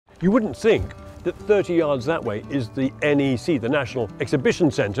You wouldn't think that 30 yards that way is the NEC, the National Exhibition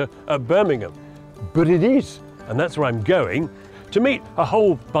Centre at Birmingham, but it is, and that's where I'm going to meet a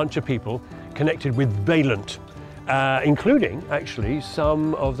whole bunch of people connected with Vaillant, including actually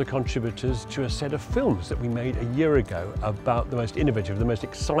some of the contributors to a set of films that we made a year ago about the most innovative, the most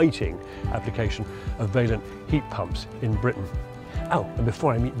exciting application of Vaillant heat pumps in Britain. Oh, and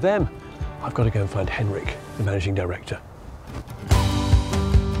before I meet them, I've got to go and find Henrik, the managing director.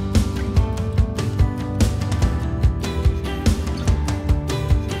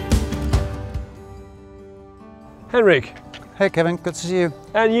 Henrik. Hey Kevin, good to see you.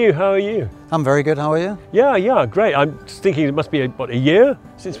 And you, how are you? I'm very good, how are you? Yeah, great. I'm thinking it must be, a year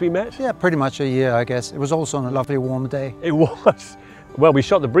since we met? Yeah, pretty much a year, I guess. It was also on a lovely warm day. It was. Well, we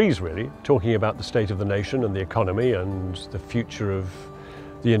shot the breeze, really, talking about the state of the nation and the economy and the future of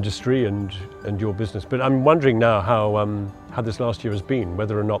the industry and your business. But I'm wondering now how this last year has been,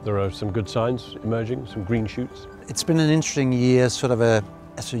 whether or not there are some good signs emerging, some green shoots. It's been an interesting year, sort of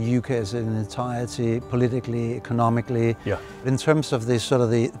as a UK as an entirety, politically, economically. Yeah. In terms of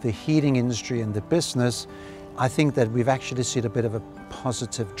the heating industry and the business, I think that we've actually seen a bit of a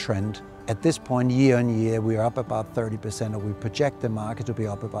positive trend. At this point, year on year, we're up about 30%, or we project the market to be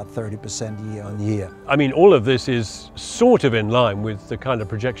up about 30% year on year. I mean, all of this is sort of in line with the kind of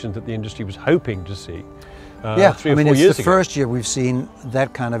projections that the industry was hoping to see. 3 or 4 years ago. It's the first year we've seen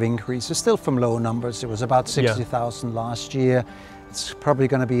that kind of increase. It's still from low numbers. It was about 60,000 last year. It's probably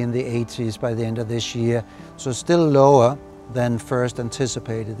going to be in the 80s by the end of this year. So still lower than first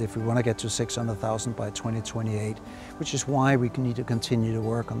anticipated if we want to get to 600,000 by 2028, which is why we need to continue to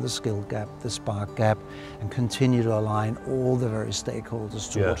work on the skill gap, the spark gap, and continue to align all the various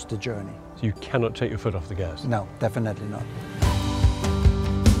stakeholders towards the journey. So you cannot take your foot off the gas? No, definitely not.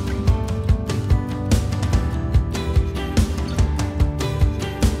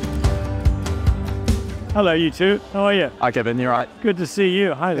 Hello, you two. How are you? Hi, Kevin. You're right. Good to see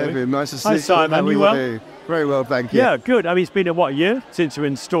you. Hi, Louis. Kevin, nice to see you. you. Hi, Simon. You well? Very well, thank you. Yeah, good. I mean, it's been a year since you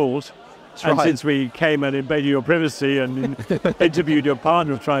installed, since we came and invaded your privacy and interviewed your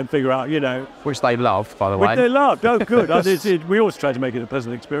partner to try and figure out, Which they love, by the way. Which they loved. Oh, good. We always try to make it a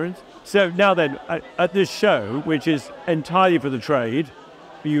pleasant experience. So now then, at this show, which is entirely for the trade,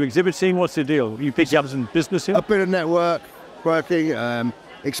 are you exhibiting? What's the deal? You picking up some business here? A bit of network, working,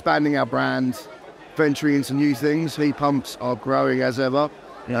 expanding our brand, venturing into new things. Heat pumps are growing as ever.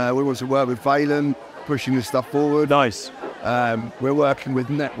 We want to work with Vaillant, pushing this stuff forward. Nice. We're working with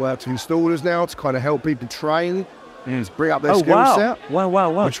networks of installers now to kind of help people train and bring up their skill set.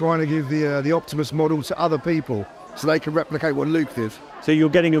 Wow. We're trying to give the Optimus model to other people so they can replicate what Luke did. So you're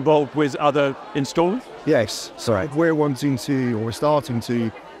getting involved with other installers? Yes. Sorry. We're starting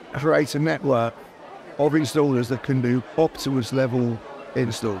to create a network of installers that can do Optimus level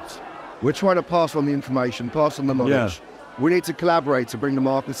installs. We're trying to pass on the information, pass on the knowledge. Yeah. We need to collaborate to bring the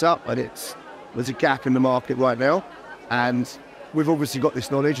markets up, and there's a gap in the market right now, and we've obviously got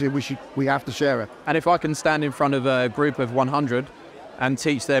this knowledge, and we have to share it. And if I can stand in front of a group of 100 and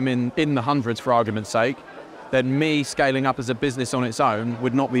teach them in the hundreds, for argument's sake, then me scaling up as a business on its own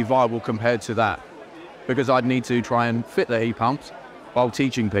would not be viable compared to that, because I'd need to try and fit the heat pumps while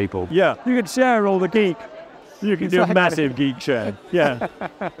teaching people. Yeah, you can share all the geek. You can do a massive geek share. Yeah.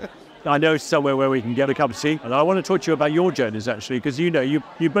 I know somewhere where we can get a cup of tea, and I want to talk to you about your journeys actually, because you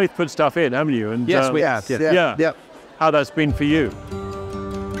both put stuff in, haven't you? And yes, we have. Yeah. How that's been for you?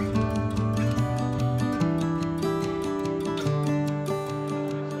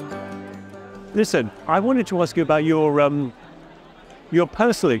 Listen, I wanted to ask you about your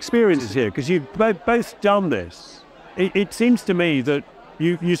personal experiences here, because you've both done this. It seems to me that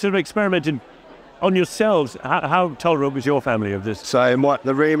you sort of experimented on yourselves. How tolerant was your family of this? So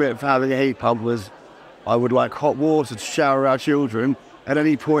the remit of having a heat pump was, I would like hot water to shower our children at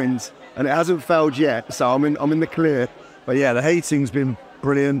any point, and it hasn't failed yet, so I'm in the clear. But yeah, the heating's been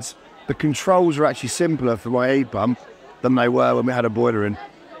brilliant. The controls are actually simpler for my heat pump than they were when we had a boiler in.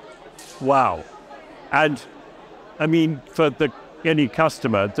 Wow. And I mean, for any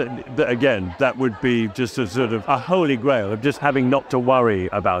customer, that would be just a sort of a holy grail of just having not to worry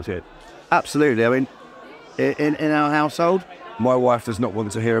about it. Absolutely. I mean, in our household, my wife does not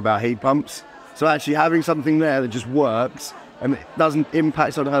want to hear about heat pumps. So actually having something there that just works and it doesn't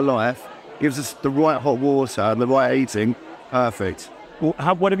impact on her life, gives us the right hot water and the right heating, perfect. Well,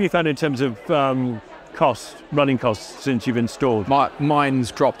 what have you found in terms of running costs since you've installed?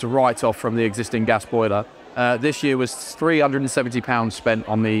 Mine's dropped right off from the existing gas boiler. This year was £370 spent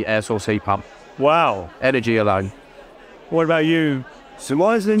on the air source heat pump. Wow. Energy alone. What about you? So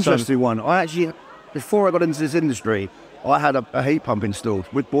mine's an interesting one. I actually, before I got into this industry, I had a heat pump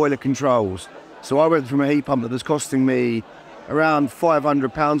installed with boiler controls. So I went from a heat pump that was costing me around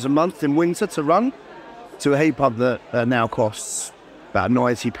 £500 a month in winter to run to a heat pump that now costs about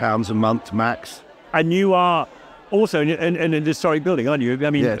 £90 a month max. And you are also in an historic building, aren't you? I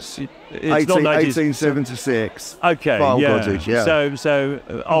mean, yes, it's not 1876. Okay, Cottage, yeah. So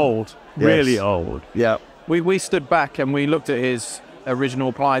old, really Yes. old. Yeah. We stood back and we looked at his original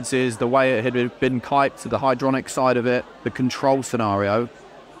appliances, the way it had been piped, the hydronic side of it, the control scenario,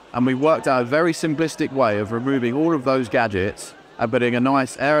 and we worked out a very simplistic way of removing all of those gadgets and putting a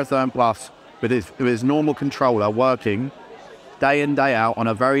nice Aerotherm Plus with his normal controller working day in, day out on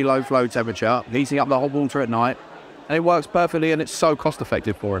a very low flow temperature, heating up the hot water at night, and it works perfectly and it's so cost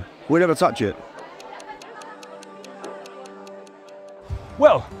effective for him. We never touch it.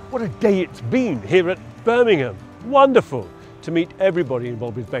 Well, what a day it's been here at Birmingham. Wonderful to meet everybody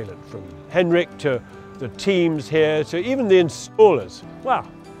involved with Valent, from Henrik to the teams here to even the installers. Wow,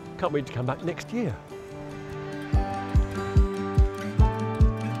 can't wait to come back next year.